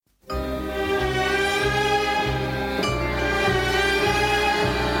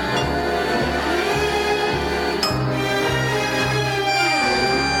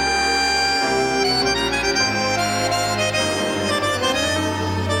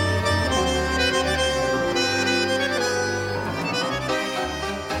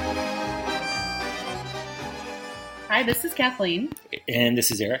Hi, this is Kathleen. And this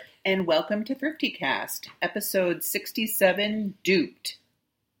is Eric. And welcome to Thrifty Cast, episode 67, Duped.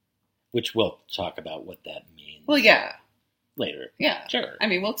 Which we'll talk about what that means. Well, yeah. Later. Yeah. Sure. I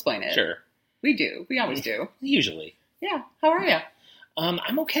mean, we'll explain it. Sure. We do. We always do. Usually. Yeah. How are you?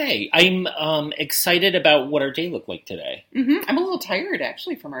 I'm okay. I'm excited about what our day looked like today. Mm-hmm. I'm a little tired,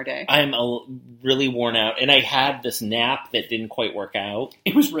 actually, from our day. I'm really worn out. And I had this nap that didn't quite work out.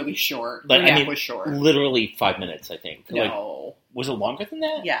 It was really short. But, The nap was short. Literally 5 minutes, I think. No. Was it longer than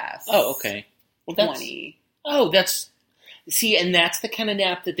that? Yes. Oh, okay. Well, 20. See, and that's the kind of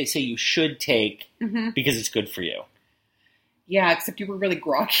nap that they say you should take because it's good for you. Yeah, except you were really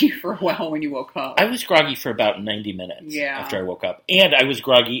groggy for a while when you woke up. I was groggy for about 90 minutes after I woke up. And I was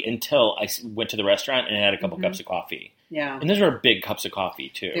groggy until I went to the restaurant and had a couple cups of coffee. Yeah. And those were big cups of coffee,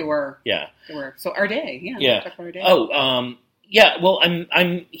 too. They were. Yeah. They were. So our day. Yeah. Yeah. Talk about our day. Oh, yeah. Well,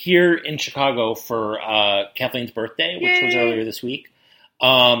 I'm here in Chicago for Kathleen's birthday, which was earlier this week.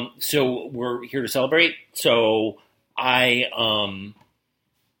 So we're here to celebrate. So I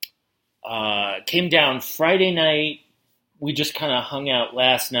came down Friday night. We just kind of hung out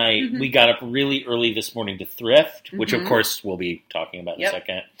last night. We got up really early this morning to thrift, which of course we'll be talking about in a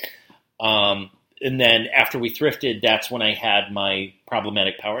second. And then after we thrifted, that's when I had my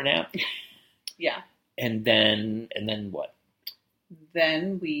problematic power nap. Yeah. And then what?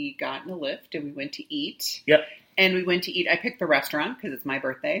 Then we got in a lift and we went to eat. Yep. And we went to eat. I picked the restaurant because it's my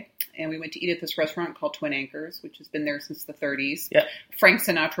birthday. And we went to eat at this restaurant called Twin Anchors, which has been there since the 30s. Yep. Frank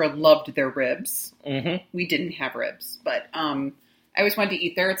Sinatra loved their ribs. Mm-hmm. We didn't have ribs, but I always wanted to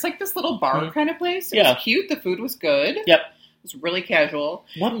eat there. It's like this little bar kind of place. It was cute. The food was good. Yep. It was really casual.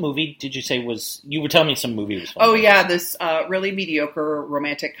 What movie did you say was... You were telling me some movie was fun. Oh, yeah. This really mediocre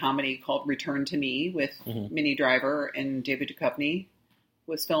romantic comedy called Return to Me with Minnie Driver and David Duchovny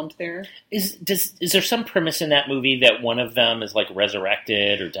was filmed there. Is there some premise in that movie that one of them is like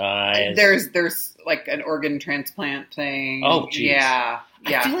resurrected or dies? There's like an organ transplant thing. Oh, geez. Yeah.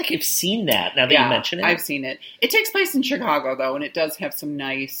 I feel like I've seen that now that you mention it. I've seen it. It takes place in Chicago though, and it does have some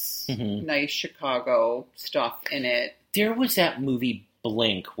nice Chicago stuff in it. There was that movie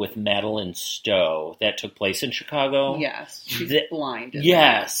Blink with Madeline Stowe that took place in Chicago. Yes, she's blind.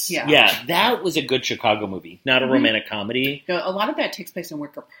 Yes, yeah, that was a good Chicago movie, not a romantic comedy. No, a lot of that takes place in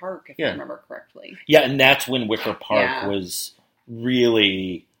Wicker Park, if I remember correctly. Yeah, and that's when Wicker Park was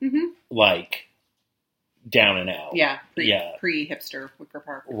really like down and out. Yeah, pre-hipster Wicker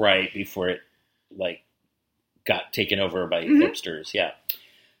Park. Right before it like got taken over by hipsters. Yeah.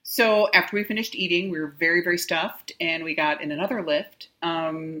 So after we finished eating, we were very, very stuffed, and we got in another lift,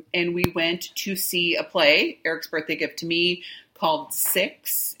 and we went to see a play, Eric's birthday gift to me, called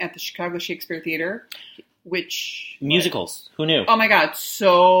Six at the Chicago Shakespeare Theater, which... Musicals. Who knew? Oh my God,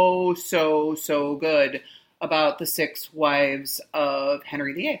 so good about the 6 wives of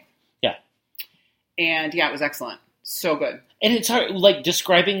Henry VIII. Yeah. And yeah, it was excellent. So good. And it's hard, like,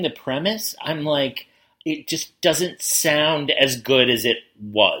 describing the premise, I'm like... It just doesn't sound as good as it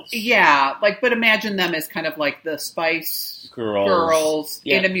was. Yeah, but imagine them as kind of like the Spice Girls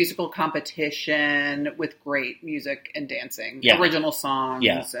in a musical competition with great music and dancing, original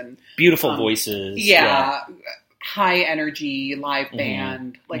songs, and beautiful voices. High energy live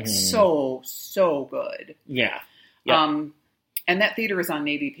band, so good. Yeah. And that theater is on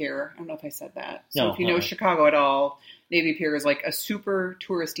Navy Pier. I don't know if I said that. So if you know Chicago at all, Navy Pier is like a super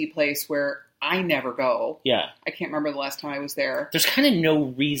touristy place where I never go. Yeah. I can't remember the last time I was there. There's kind of no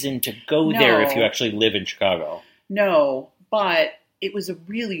reason to go there if you actually live in Chicago. No, but it was a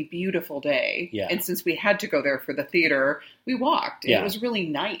really beautiful day. Yeah. And since we had to go there for the theater, we walked. And it was really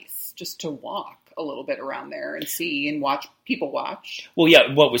nice just to walk a little bit around there and see and watch people watch. Well,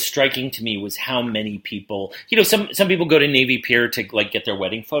 yeah, what was striking to me was how many people, some people go to Navy Pier to like get their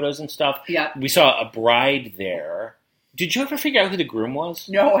wedding photos and stuff. Yeah. We saw a bride there. Did you ever figure out who the groom was?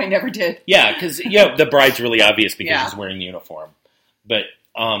 No, I never did. Yeah, because the bride's really obvious because she's wearing a uniform. But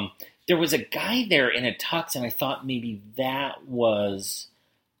there was a guy there in a tux, and I thought maybe that was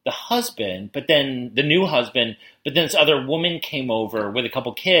the husband, but then the new husband, but then this other woman came over with a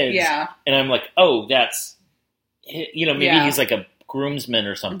couple kids. Yeah. And I'm like, oh, that's, maybe he's like a groomsman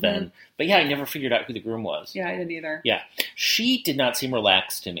or something. But I never figured out who the groom was. Yeah, I didn't either. Yeah. She did not seem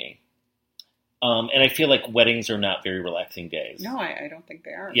relaxed to me. And I feel like weddings are not very relaxing days. No, I don't think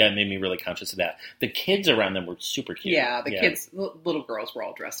they are. Yeah, it made me really conscious of that. The kids around them were super cute. Yeah, the kids, little girls were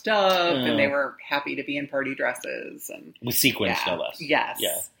all dressed up, and they were happy to be in party dresses. And with sequins, no less. Yes.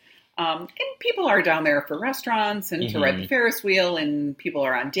 Yeah. And people are down there for restaurants and to ride the Ferris wheel, and people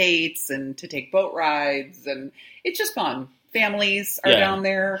are on dates and to take boat rides, and it's just fun families are down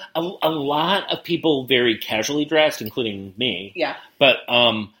there. A lot of people very casually dressed, including me. Yeah. But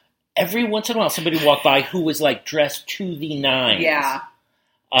every once in a while, somebody walked by who was like dressed to the nines. Yeah.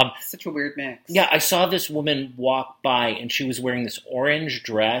 Such a weird mix. Yeah, I saw this woman walk by, and she was wearing this orange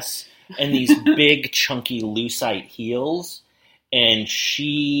dress and these big, chunky, lucite heels, and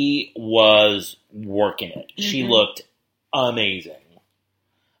she was working it. Mm-hmm. She looked amazing.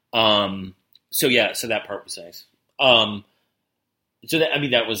 So that part was nice.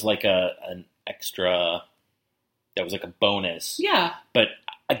 That was like an extra. That was like a bonus. Yeah. But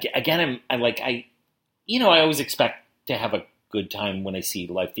again, I always expect to have a good time when I see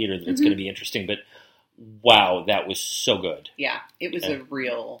live theater that it's going to be interesting. But wow, that was so good. Yeah, it was a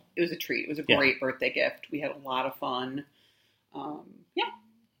treat. It was a great birthday gift. We had a lot of fun.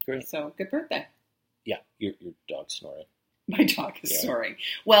 Great. So good birthday. Yeah, your dog's snoring. My dog is snoring.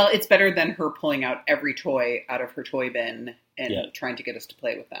 Well, it's better than her pulling out every toy out of her toy bin and trying to get us to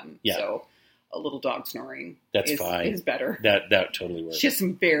play with them. Yeah. So a little dog snoring is better. That totally works. She has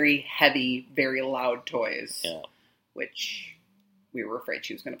some very heavy, very loud toys, which we were afraid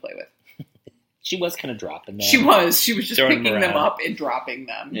she was going to play with. She was kind of dropping them. She was just picking them up and dropping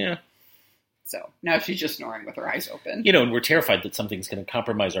them. Yeah. So now she's just snoring with her eyes open. And we're terrified that something's going to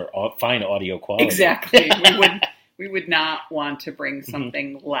compromise our fine audio quality. Exactly. We would not want to bring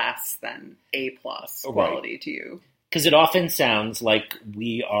something less than A+ quality to you. Because it often sounds like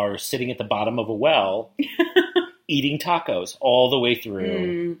we are sitting at the bottom of a well eating tacos all the way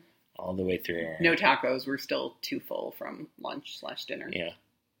through. All the way through. No tacos. We're still too full from lunch/dinner. Yeah.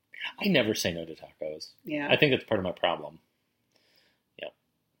 I never say no to tacos. Yeah. I think that's part of my problem. Yeah.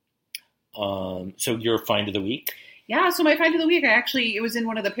 So your find of the week? Yeah, so my find of the week, it was in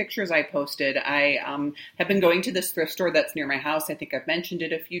one of the pictures I posted. I have been going to this thrift store that's near my house. I think I've mentioned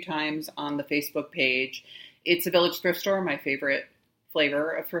it a few times on the Facebook page. It's a Village thrift store, my favorite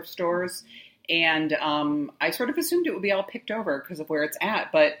flavor of thrift stores. And I sort of assumed it would be all picked over because of where it's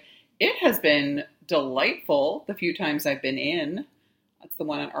at. But it has been delightful the few times I've been in. That's the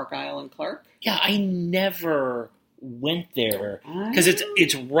one on Argyle and Clark. Yeah, I never went there because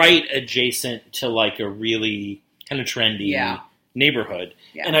it's right adjacent to like a really kind of trendy neighborhood.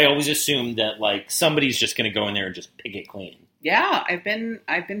 Yeah. And I always assumed that like somebody's just going to go in there and just pick it clean. Yeah, I've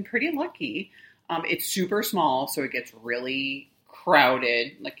been pretty lucky. It's super small, so it gets really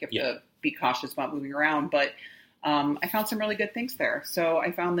crowded. Like you have to be cautious about moving around. But I found some really good things there. So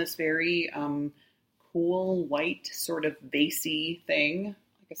I found this very cool white sort of vasey thing. Like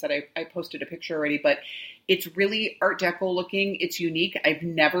I said, I posted a picture already, but it's really Art Deco looking. It's unique. I've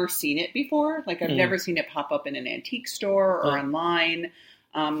never seen it before. Like I've never seen it pop up in an antique store or online.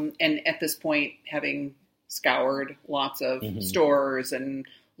 And at this point, having scoured lots of stores and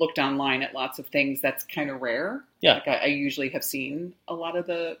looked online at lots of things, that's kind of rare. Yeah. Like I usually have seen a lot of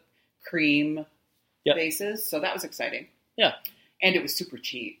the cream vases. So that was exciting. Yeah. And it was super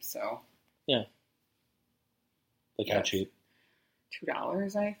cheap. So. Yeah. Like how cheap?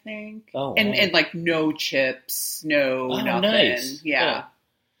 $2, I think. Oh, wow. And like no chips, nothing. Nice. Yeah.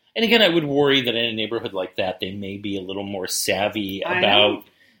 And again, I would worry that in a neighborhood like that, they may be a little more savvy about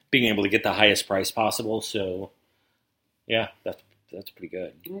being able to get the highest price possible. So, yeah, that's pretty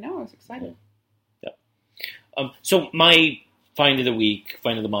good. I know. I was excited. Yeah. So my find of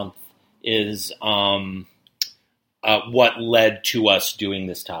the month is what led to us doing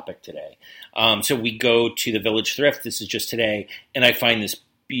this topic today. So we go to the Village Thrift. This is just today, and I find this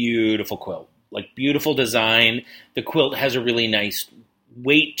beautiful quilt, like beautiful design. The quilt has a really nice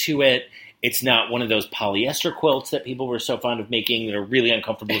weight to it. It's not one of those polyester quilts that people were so fond of making that are really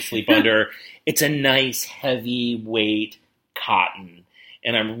uncomfortable to sleep under. It's a nice, heavy weight cotton,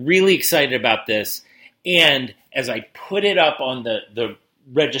 and I'm really excited about this. And as I put it up on the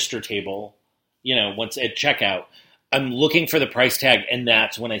register table, once at checkout, I'm looking for the price tag, and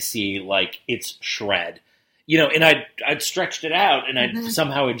that's when I see, like, it's shred. And I'd stretched it out, and I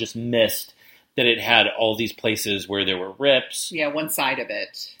somehow had just missed that it had all these places where there were rips. Yeah, one side of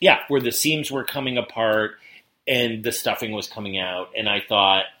it. Yeah, where the seams were coming apart, and the stuffing was coming out, and I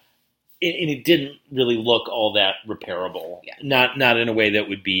thought, and it didn't really look all that repairable. Yeah. Not in a way that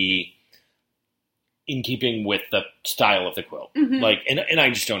would be in keeping with the style of the quilt. Like, and I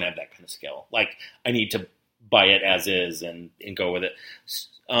just don't have that kind of skill. Like, I need to buy it as is and go with it.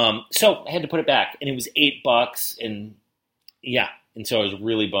 So I had to put it back, and it was $8, and so I was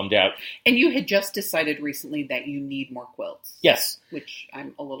really bummed out. And you had just decided recently that you need more quilts. Yes. Which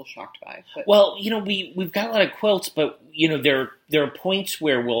I'm a little shocked by. But. Well, we've got a lot of quilts, but, there are points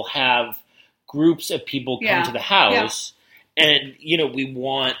where we'll have groups of people come to the house, and, we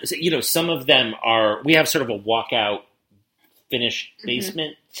want, some of them we have sort of a walkout finished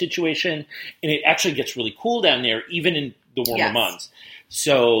basement situation, and it actually gets really cool down there, even in the warmer months.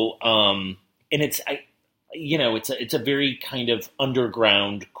 So, and it's a very kind of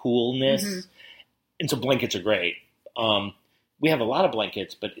underground coolness, and so blankets are great. We have a lot of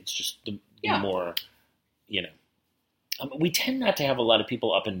blankets, but it's just the more, we tend not to have a lot of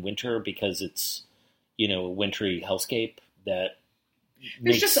people up in winter because it's, a wintry hellscape that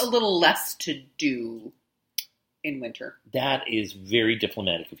there's just a little less to do in winter. That is very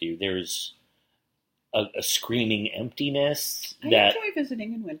diplomatic of you. There's a screaming emptiness. I enjoy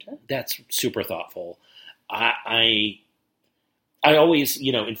visiting in winter. That's super thoughtful. I always,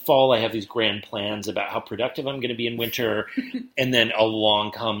 in fall I have these grand plans about how productive I'm going to be in winter, and then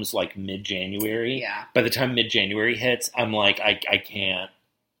along comes like mid-January. Yeah. By the time mid-January hits, I'm like, I can't.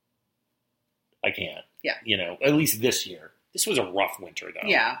 Yeah. At least this year. This was a rough winter, though.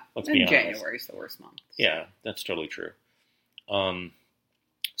 Yeah. Let's be honest. January's the worst month. Yeah, that's totally true.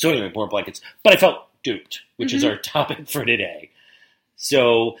 So anyway, more blankets. But I felt duped, which is our topic for today.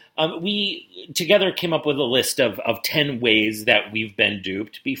 So we together came up with a list of 10 ways that we've been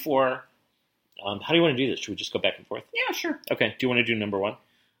duped before. How do you want to do this? Should we just go back and forth? Yeah, sure. Okay. Do you want to do number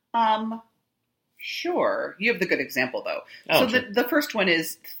 1? Sure. You have the good example, though. Oh, so sure. the first one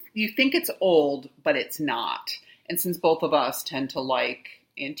is you think it's old, but it's not. And since both of us tend to like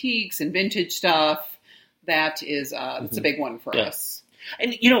antiques and vintage stuff, that is it's a big one for us.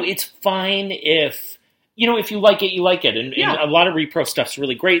 And, it's fine if you like it, you like it. And a lot of repro stuff's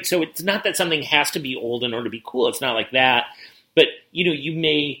really great. So it's not that something has to be old in order to be cool. It's not like that. But, you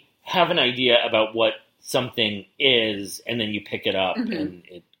may have an idea about what something is, and then you pick it up and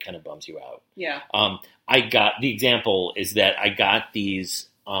it kind of bums you out. Yeah. The example is that I got these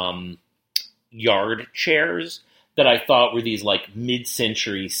yard chairs that I thought were these like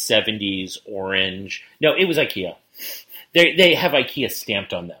mid-century 70s orange. No, it was IKEA. They have IKEA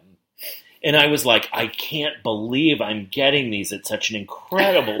stamped on them. And I was like, I can't believe I'm getting these at such an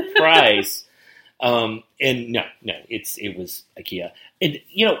incredible price. And no, it was IKEA. And,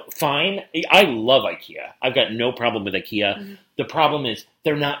 fine. I love IKEA. I've got no problem with IKEA. Mm-hmm. The problem is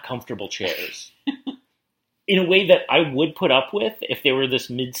they're not comfortable chairs. In a way that I would put up with if they were this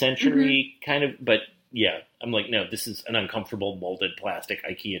mid-century kind of, but yeah, I'm like, no, this is an uncomfortable molded plastic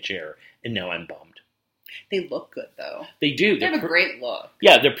IKEA chair, and now I'm bummed. They look good, though. They do. They have a great look.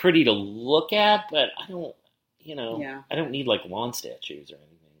 Yeah, they're pretty to look at, but I don't, I don't need like lawn statues or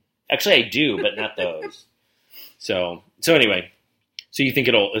anything. Actually, I do, but not those. So anyway, so you think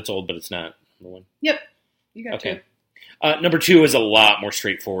it's old, but it's not. Number 1. Yep, you got to. Number 2 is a lot more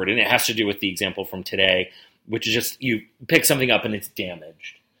straightforward, and it has to do with the example from today, which is just you pick something up and it's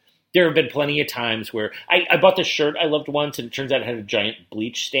damaged. There have been plenty of times where I bought this shirt I loved once, and it turns out it had a giant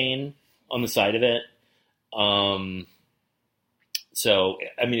bleach stain on the side of it. So,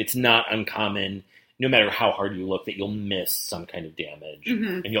 I mean, it's not uncommon, no matter how hard you look, that you'll miss some kind of damage,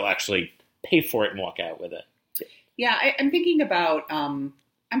 and you'll actually pay for it and walk out with it. Yeah, I'm thinking about, I'm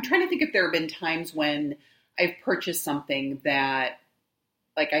trying to think if there have been times when I've purchased something that,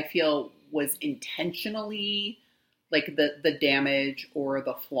 like, I feel was intentionally, like, the damage or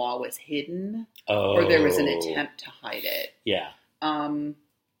the flaw was hidden, or there was an attempt to hide it. Yeah. And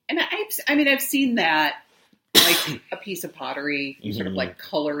I've seen that, like, a piece of pottery, you sort of, like,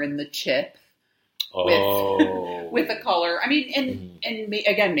 color in the chip with the color. I mean,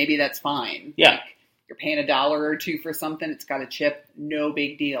 again, maybe that's fine. Yeah. Like, you're paying $1 or $2 for something, it's got a chip, no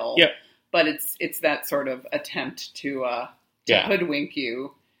big deal. Yep. But it's that sort of attempt to hoodwink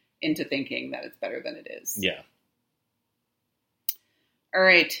you into thinking that it's better than it is. Yeah. All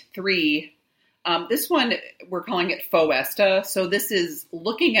right, 3. This one, we're calling it Foesta. So this is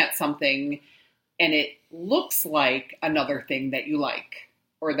looking at something and it looks like another thing that you like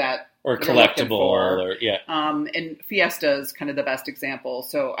or collectible or yeah. And Fiesta is kind of the best example.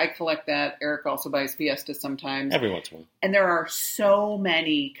 So I collect that. Eric also buys Fiesta sometimes. Every once in a while. And there are so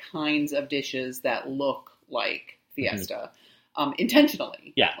many kinds of dishes that look like Fiesta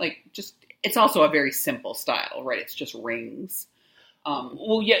intentionally. Yeah. Like just, it's also a very simple style, right? It's just rings.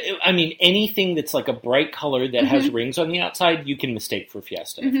 Well, yeah, I mean, anything that's like a bright color that has rings on the outside, you can mistake for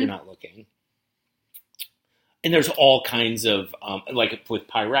Fiesta if you're not looking. And there's all kinds of, like with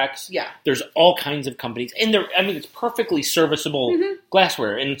Pyrex, there's all kinds of companies. And it's perfectly serviceable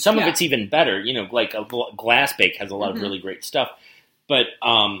glassware. And some of it's even better. Like a Glass Bake has a lot of really great stuff. But,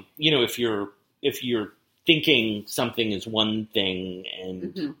 if you're thinking something is one thing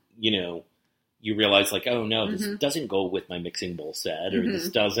and, you realize like, oh no, this doesn't go with my mixing bowl set, or this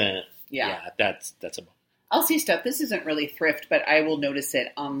doesn't. Yeah, that's a. I'll see stuff. This isn't really thrift, but I will notice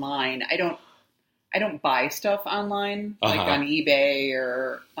it online. I don't I don't buy stuff online, like on eBay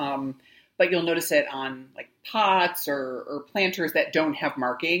or, but you'll notice it on like pots or planters that don't have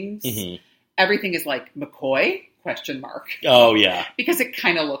markings. Mm-hmm. Everything is like McCoy ? Oh yeah. Because it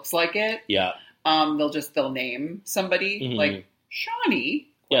kind of looks like it. Yeah. They'll name somebody like Shawnee ?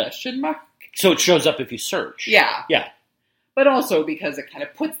 So it shows up if you search. Yeah. Yeah. But also because it kind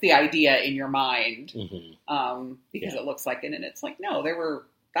of puts the idea in your mind, because it looks like it, and it's like, no, there were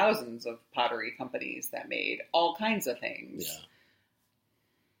thousands of pottery companies that made all kinds of things.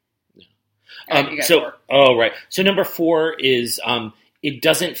 Yeah. Right. So number 4 is it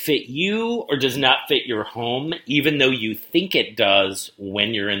doesn't fit you or does not fit your home, even though you think it does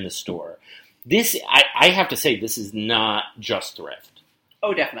when you're in the store. This, I have to say, this is not just thrift.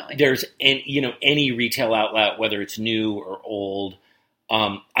 Oh, definitely. There's any retail outlet, whether it's new or old.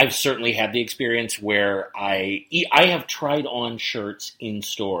 I've certainly had the experience where I have tried on shirts in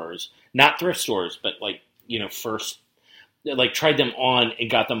stores, not thrift stores, but first, tried them on and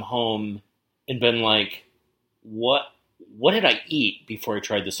got them home and been like, what did I eat before I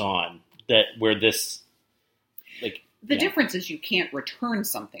tried this on? The difference is you can't return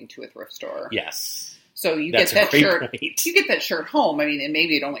something to a thrift store. Yes. So you get that shirt. You get that shirt home. I mean, and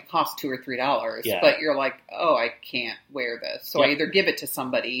maybe it only costs $2 or $3, but you're like, oh, I can't wear this. So I either give it to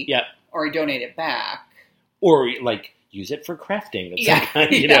somebody, or I donate it back, or use it for crafting. Of some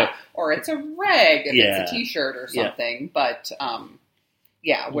kind, or it's a rag if it's a T-shirt or something. But I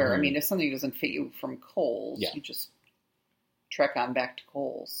mean, if something doesn't fit you from Kohl's, you just trek on back to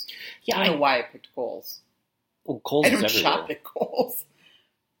Kohl's. Yeah, I don't know why I picked Kohl's. Well, Kohl's I don't shop at Kohl's.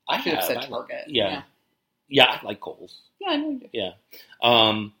 I should have said Target. Yeah, I like Kohl's. Yeah, I know you do. Yeah.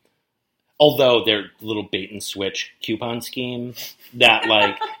 Although their little bait and switch coupon scheme, that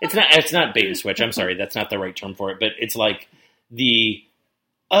it's not bait and switch. I'm sorry, that's not the right term for it. But it's like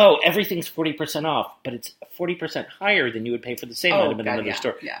everything's 40% off, but it's 40% higher than you would pay for the same item in another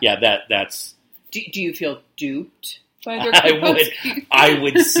store. Yeah, that's. Do you feel duped by their coupons? I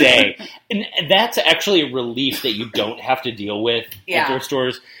would say, and that's actually a relief that you don't have to deal with at thrift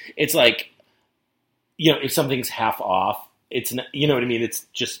stores. It's like, if something's half off, it's not, you know what I mean? It's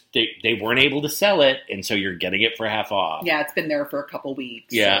just, they weren't able to sell it, and so you're getting it for half off. Yeah, it's been there for a couple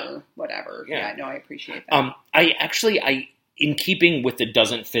weeks or whatever. Yeah, no, I appreciate that. I in keeping with the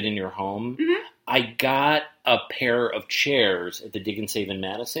doesn't fit in your home, I got a pair of chairs at the Dig and Save in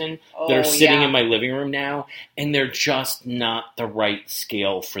Madison that are sitting in my living room now, and they're just not the right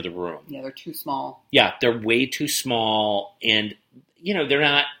scale for the room. Yeah, they're too small. Yeah, they're way too small, and, they're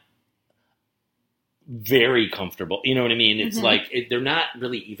not very comfortable. You know what I mean? It's they're not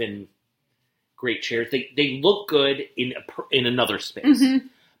really even great chairs. They look good in another space,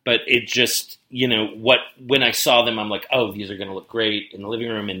 but it just when I saw them, I'm like, oh, these are going to look great in the living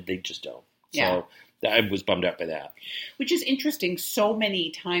room, and they just don't. So I was bummed out by that. Which is interesting. So many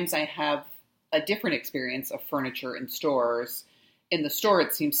times I have a different experience of furniture in stores. In the store,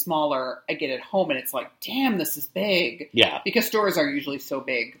 it seems smaller. I get it home, and it's like, damn, this is big. Yeah. Because stores are usually so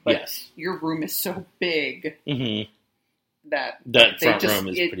big. But your room is so big that front room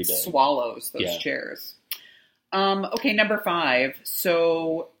is pretty big. It swallows those chairs. Okay, number 5.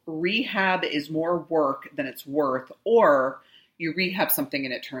 So rehab is more work than it's worth, or you rehab something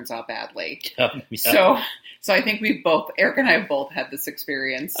and it turns out badly. So I think Eric and I have both had this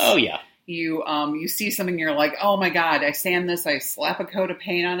experience. Oh, yeah. You see something, you're like, oh my God, I sand this, I slap a coat of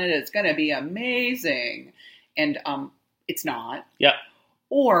paint on it, it's going to be amazing. And it's not. Yeah.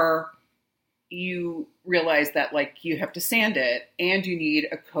 Or you realize that you have to sand it, and you need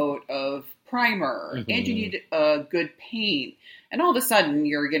a coat of primer, and you need a good paint. And all of a sudden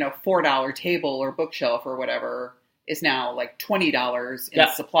your, $4 table or bookshelf or whatever is now $20 in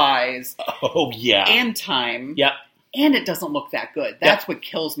supplies. Oh yeah. And time. Yeah. And it doesn't look that good. That's what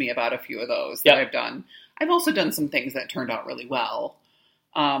kills me about a few of those that I've done. I've also done some things that turned out really well.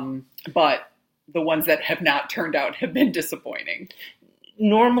 But the ones that have not turned out have been disappointing.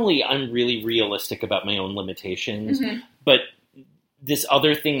 Normally, I'm really realistic about my own limitations. But this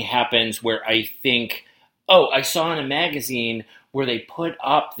other thing happens where I think, I saw in a magazine where they put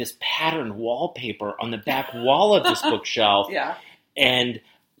up this patterned wallpaper on the back wall of this bookshelf. Yeah. And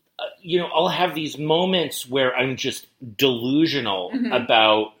I'll have these moments where I'm just delusional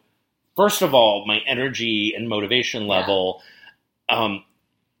about, first of all, my energy and motivation level,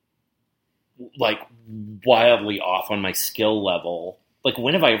 wildly off on my skill level.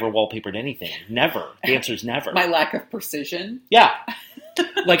 When have I ever wallpapered anything? Never. The answer is never. My lack of precision? Yeah.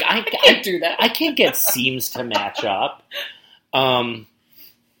 I can't do that. I can't get seams to match up. I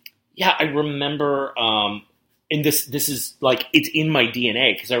remember and this is like, it's in my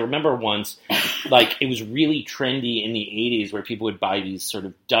DNA, because I remember once, like, it was really trendy in the 80s where people would buy these sort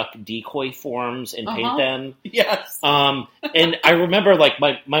of duck decoy forms and paint them. Yes. And I remember, like,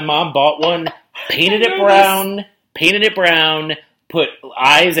 my mom bought one, painted it brown, put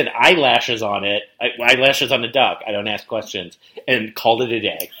eyes and eyelashes on it, eyelashes on the duck, I don't ask questions, and called it a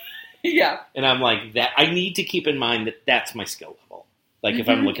day. Yeah. And I'm like, that I need to keep in mind that that's my skill level. Like, if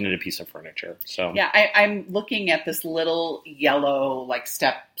I'm looking at a piece of furniture. So yeah, I'm looking at this little yellow, like,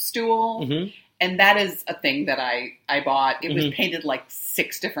 step stool. And that is a thing that I bought. It was painted like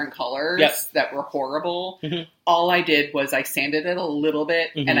 6 different colors that were horrible. All I did was I sanded it a little bit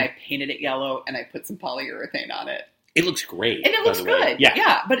and I painted it yellow and I put some polyurethane on it. It looks great. And it looks good.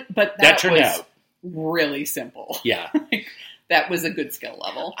 Yeah. But that turned out really simple. Yeah. That was a good skill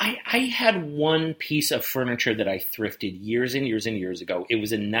level. I had one piece of furniture that I thrifted years and years and years ago. It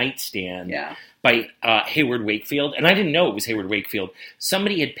was a nightstand by Hayward Wakefield. And I didn't know it was Hayward Wakefield.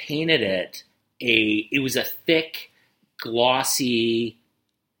 Somebody had painted it. It was a thick, glossy,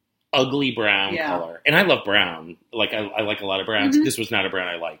 ugly brown color. And I love brown. Like, I like a lot of browns. This was not a brown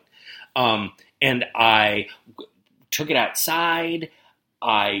I liked. And I took it outside.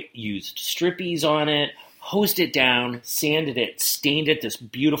 I used strippies on it, hosed it down, sanded it, stained it this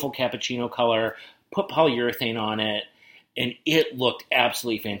beautiful cappuccino color, put polyurethane on it, and it looked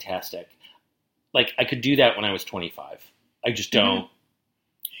absolutely fantastic. Like, I could do that when I was 25. I just don't.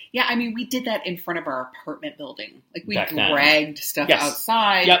 Yeah, I mean, we did that in front of our apartment building. Like, we dragged stuff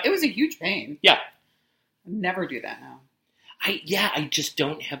outside. It was a huge pain. Yeah. I'd never do that now. I just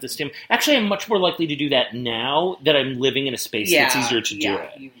don't have the stamina. Actually, I'm much more likely to do that now that I'm living in a space that's easier to do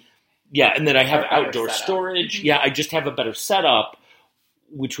it. And then I have outdoor storage. I just have a better setup,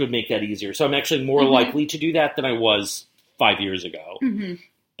 which would make that easier. So I'm actually more likely to do that than I was 5 years ago.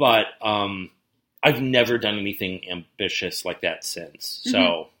 But I've never done anything ambitious like that since.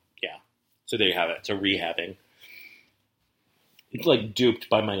 So, so there you have it. So rehabbing. It's like duped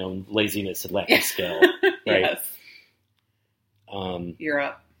by my own laziness and lack of skill. Right? Yes. You're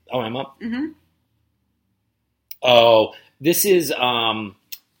up. Oh, I'm up? Oh, this is... I'm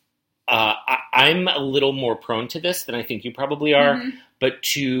a little more prone to this than I think you probably are, but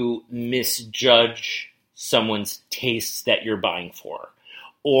to misjudge someone's tastes that you're buying for.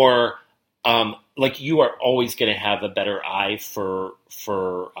 Or, like, you are always going to have a better eye for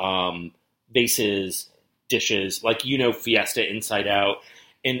vases, dishes, like, Fiesta inside out.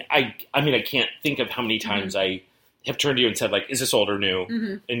 And I mean, I can't think of how many times I have turned to you and said, like, is this old or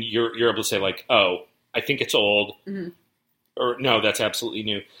new? And you're able to say, like, oh, I think it's old. Or, no, that's absolutely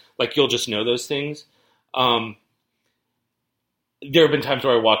new. Like, you'll just know those things. There have been times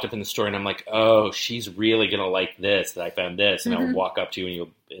where I walked up in the store and I'm like, oh, she's really going to like this, that I found this. And I'll walk up to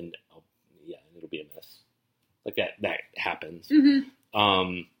you and it'll be a mess. Like, that happens.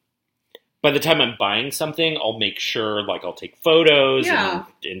 By the time I'm buying something, I'll make sure, like, I'll take photos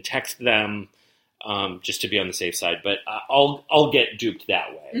and text them just to be on the safe side. But I'll get duped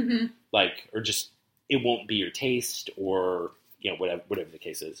that way. Like, or just, it won't be your taste or... whatever the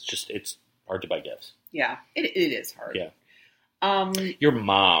case is. It's hard to buy gifts. Yeah, it is hard. Yeah. Your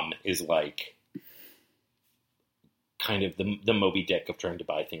mom is like kind of the Moby Dick of trying to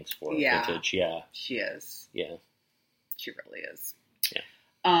buy things for vintage. Yeah. She is. Yeah. She really is.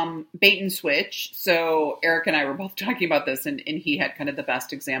 Yeah. Bait and switch. So Eric and I were both talking about this and he had kind of the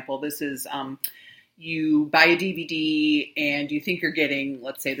best example. This is, you buy a DVD and you think you're getting,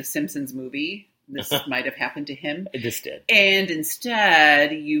 let's say, the Simpsons movie. This might have happened to him. This did. And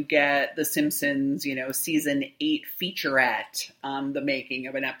instead, you get The Simpsons, season 8 featurette on the making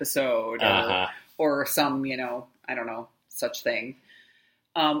of an episode or some, I don't know, such thing.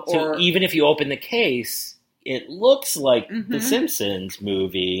 So even if you open the case, it looks like the Simpsons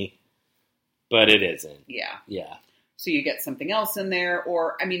movie, but it isn't. Yeah. Yeah. So you get something else in there.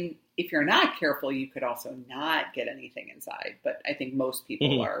 Or, I mean, if you're not careful, you could also not get anything inside. But I think most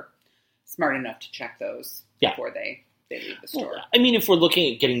people are smart enough to check those before they leave the store. Well, I mean, if we're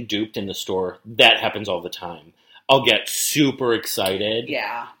looking at getting duped in the store, that happens all the time. I'll get super excited.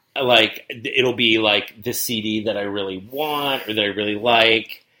 Yeah. Like, it'll be like the CD that I really want or that I really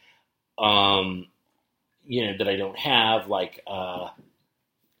like, that I don't have. Like,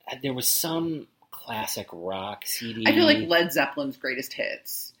 there was some classic rock CD. I feel like Led Zeppelin's Greatest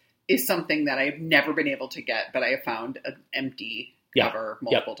Hits is something that I've never been able to get, but I have found an empty cover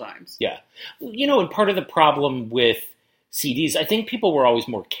multiple times. Yeah. And part of the problem with CDs, I think people were always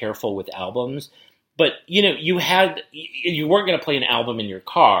more careful with albums, but you weren't going to play an album in your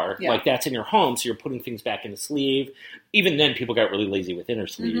car. Like, that's in your home. So you're putting things back in the sleeve. Even then people got really lazy with inner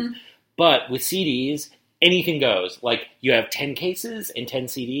sleeve, but with CDs, anything goes. Like, you have 10 cases and 10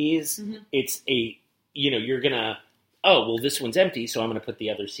 CDs. Mm-hmm. It's you're going to, oh, well, this one's empty, so I'm going to put the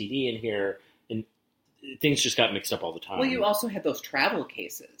other CD in here. And things just got mixed up all the time. Well, you also had those travel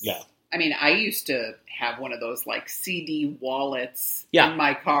cases. Yeah. I mean, I used to have one of those, like, CD wallets in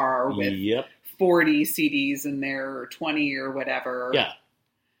my car with 40 CDs in there, or 20 or whatever. Yeah.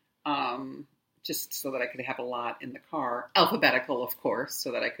 Just so that I could have a lot in the car. Alphabetical, of course,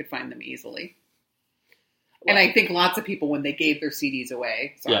 so that I could find them easily. And I think lots of people, when they gave their CDs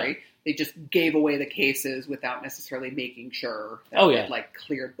away, they just gave away the cases without necessarily making sure that it, like,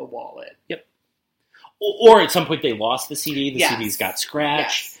 cleared the wallet. Yep. Or at some point they lost the CD, the CDs got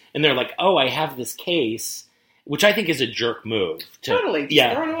scratched, and they're like, oh, I have this case, which I think is a jerk move. Totally,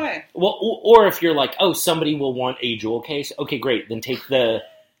 just throw it away. Well, or if you're like, oh, somebody will want a jewel case, okay, great, then take the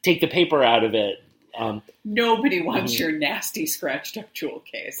paper out of it. Nobody wants your nasty scratched up jewel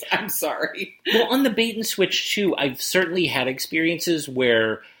case. I'm sorry. Well, on the bait and switch too, I've certainly had experiences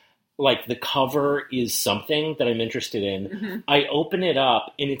where, like, the cover is something that I'm interested in. Mm-hmm. I open it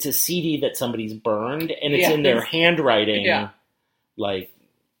up and it's a CD that somebody's burned, and it's in their handwriting, like,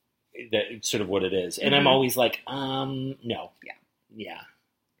 that's sort of what it is. And I'm always like, no. Yeah.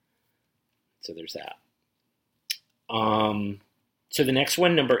 So there's that. So the next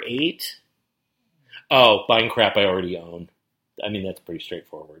one, number 8. Oh, buying crap I already own. I mean, that's pretty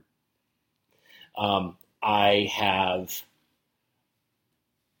straightforward. I have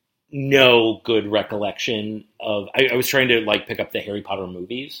no good recollection of... I was trying to, like, pick up the Harry Potter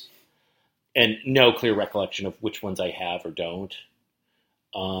movies, and no clear recollection of which ones I have or don't.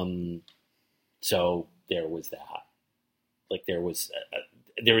 So there was that. Like, there was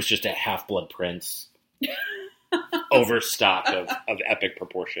just a Half-Blood Prince overstock of epic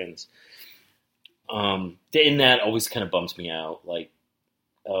proportions. And that always kind of bums me out. Like,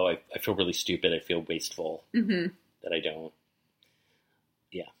 oh, I feel really stupid. I feel wasteful that I don't.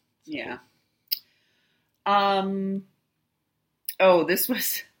 Yeah. Yeah. Oh, this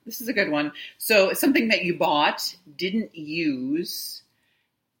is a good one. So something that you bought, didn't use,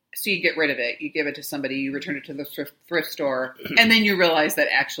 so you get rid of it. You give it to somebody, you return it to the thrift store, and then you realize that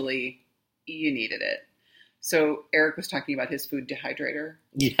actually you needed it. So Eric was talking about his food dehydrator.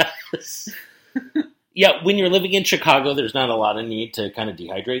 Yes. Yeah, when you're living in Chicago, there's not a lot of need to kind of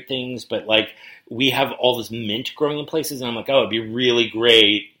dehydrate things, but, like, we have all this mint growing in places, and I'm like, oh, it'd be really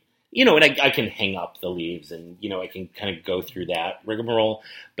great. You know, and I can hang up the leaves, and, you know, I can kind of go through that rigmarole,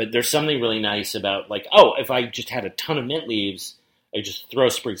 but there's something really nice about, like, oh, if I just had a ton of mint leaves, I just throw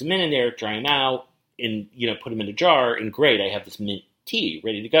sprigs of mint in there, dry them out, and, you know, put them in a jar, and great, I have this mint tea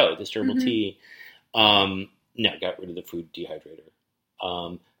ready to go, this herbal tea. No, I got rid of the food dehydrator.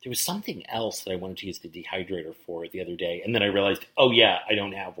 There was something else that I wanted to use the dehydrator for the other day, and then I realized, oh yeah, I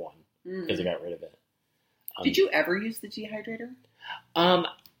don't have one because I got rid of it. Did you ever use the dehydrator?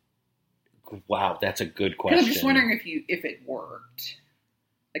 Wow, that's a good question. I'm just wondering if it worked.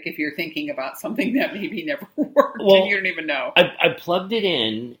 Like, if you're thinking about something that maybe never worked and you don't even know. I plugged it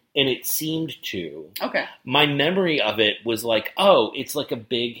in, and it seemed to. Okay. My memory of it was like, oh, it's like a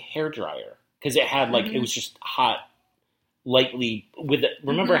big hairdryer. Because it had, like, it was just hot, lightly, with it.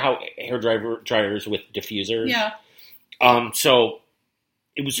 Remember how hair dryers with diffusers? Yeah. So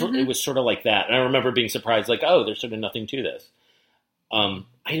it was sort of like that. And I remember being surprised, like, oh, there's sort of nothing to this. I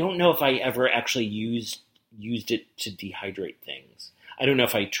don't know if I ever actually used it to dehydrate things. I don't know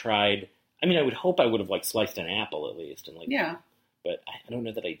if I tried. I mean, I would hope I would have, like, sliced an apple at least, and, like, but I don't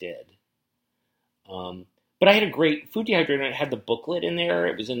know that I did. But I had a great food dehydrator. It had the booklet in there.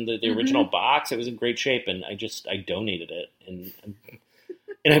 It was in the original box. It was in great shape, and I donated it, and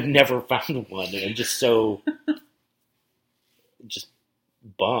I've never found one, and I'm just so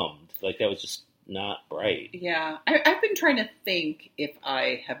bummed. Like, that was just not bright. Yeah, I've been trying to think if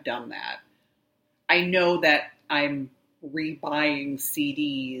I have done that. I know that I'm rebuying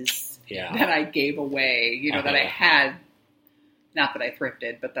CDs that I gave away. You know, that I had. Not that I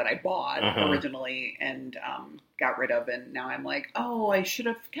thrifted, but that I bought originally and got rid of, and now I'm like, oh, I should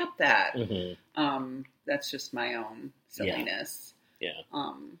have kept that. That's just my own silliness.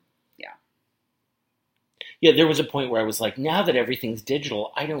 Yeah, there was a point where I was like, now that everything's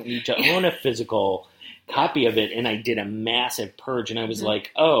digital, I don't need to own a physical copy of it, and I did a massive purge, and I was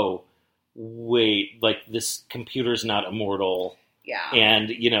like, oh, wait, like, this computer's not immortal. Yeah. And,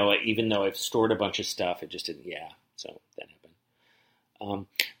 you know, even though I've stored a bunch of stuff, it just didn't, so that happened.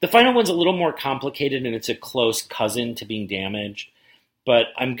 The final one's a little more complicated, and it's a close cousin to being damaged, but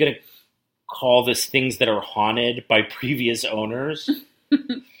I'm going to call this things that are haunted by previous owners.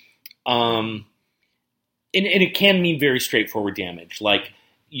 And it can mean very straightforward damage. Like,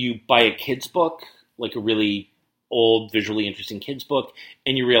 you buy a kid's book, like a really old, visually interesting kids book,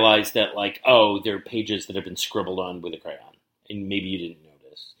 and you realize that, like, oh, there are pages that have been scribbled on with a crayon, and maybe you didn't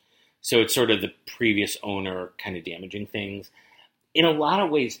notice. So it's sort of the previous owner kind of damaging things. In a lot of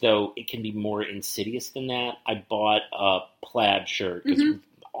ways, though, it can be more insidious than that. I bought a plaid shirt, because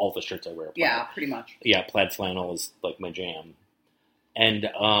all the shirts I wear are plaid. Yeah, pretty much. Yeah, plaid flannel is like my jam. And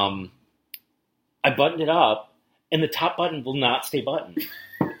I buttoned it up, and the top button will not stay buttoned.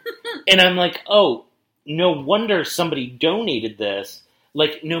 And I'm like, oh, no wonder somebody donated this.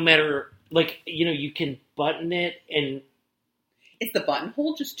 Like, no matter, like, you know, you can button it, and... Is the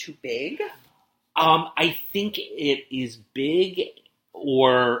buttonhole just too big? I think it is big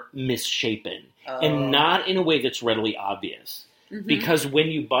or misshapen, and not in a way that's readily obvious. Because when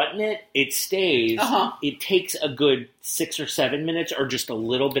you button it, it stays. It takes a good 6 or 7 minutes, or just a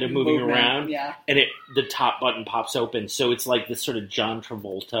little bit of moving around, and the top button pops open. So it's like this sort of John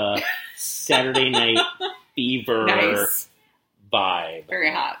Travolta Saturday Night Fever vibe.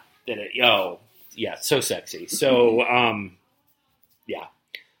 Very hot. Yeah, so sexy. So, yeah.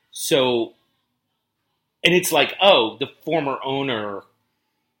 So, and it's like, oh, the former owner,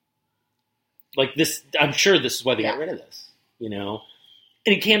 like this, I'm sure this is why they got rid of this. You know,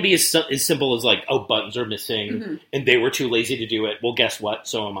 and it can be as simple as like, oh, buttons are missing, and they were too lazy to do it. Well, guess what?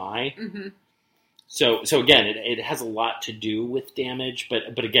 So am I. So again, it has a lot to do with damage,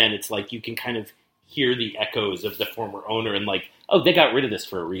 but again, it's like you can kind of hear the echoes of the former owner, and like, oh, they got rid of this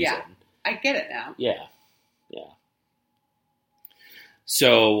for a reason. Yeah, I get it now. Yeah.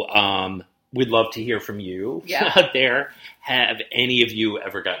 So we'd love to hear from you out there. Have any of you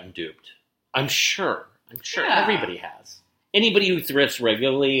ever gotten duped? I'm sure everybody has. Anybody who thrifts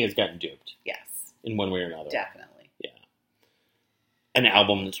regularly has gotten duped. Yes. In one way or another. Definitely. Yeah. An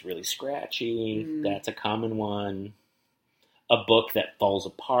album that's really scratchy. That's a common one. A book that falls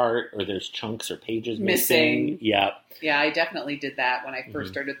apart, or there's chunks or pages missing. Yeah. Yeah, I definitely did that when I first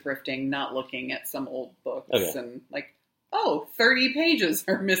started thrifting, not looking at some old books and like, oh, 30 pages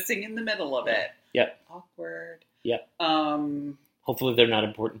are missing in the middle of it. Yep. Awkward. Yep. Hopefully they're not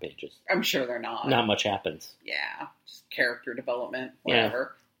important pages. I'm sure they're not. Not much happens. Yeah. Just character development,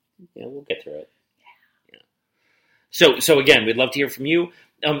 whatever. Yeah, we'll get through it. Yeah. So again, we'd love to hear from you.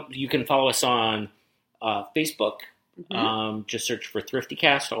 You can follow us on Facebook. Just search for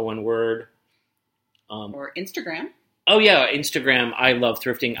ThriftyCast, all one word. Or Instagram. Oh, yeah, Instagram. I love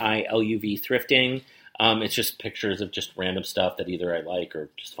thrifting. ILUV thrifting. It's just pictures of just random stuff that either I like or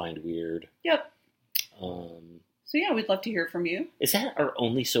just find weird. Yep. So, yeah, we'd love to hear from you. Is that our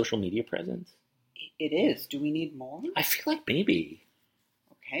only social media presence? It is. Do we need more? I feel like maybe.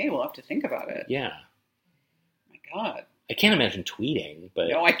 Okay, we'll have to think about it. Yeah. My God. I can't imagine tweeting, but...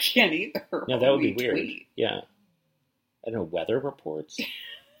 No, I can't either. No, that would be weird. Yeah. I don't know, weather reports?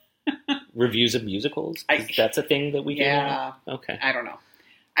 Reviews of musicals? That's a thing that we do? Yeah. Okay. I don't know.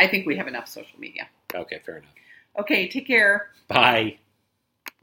 I think we have enough social media. Okay, fair enough. Okay, take care. Bye.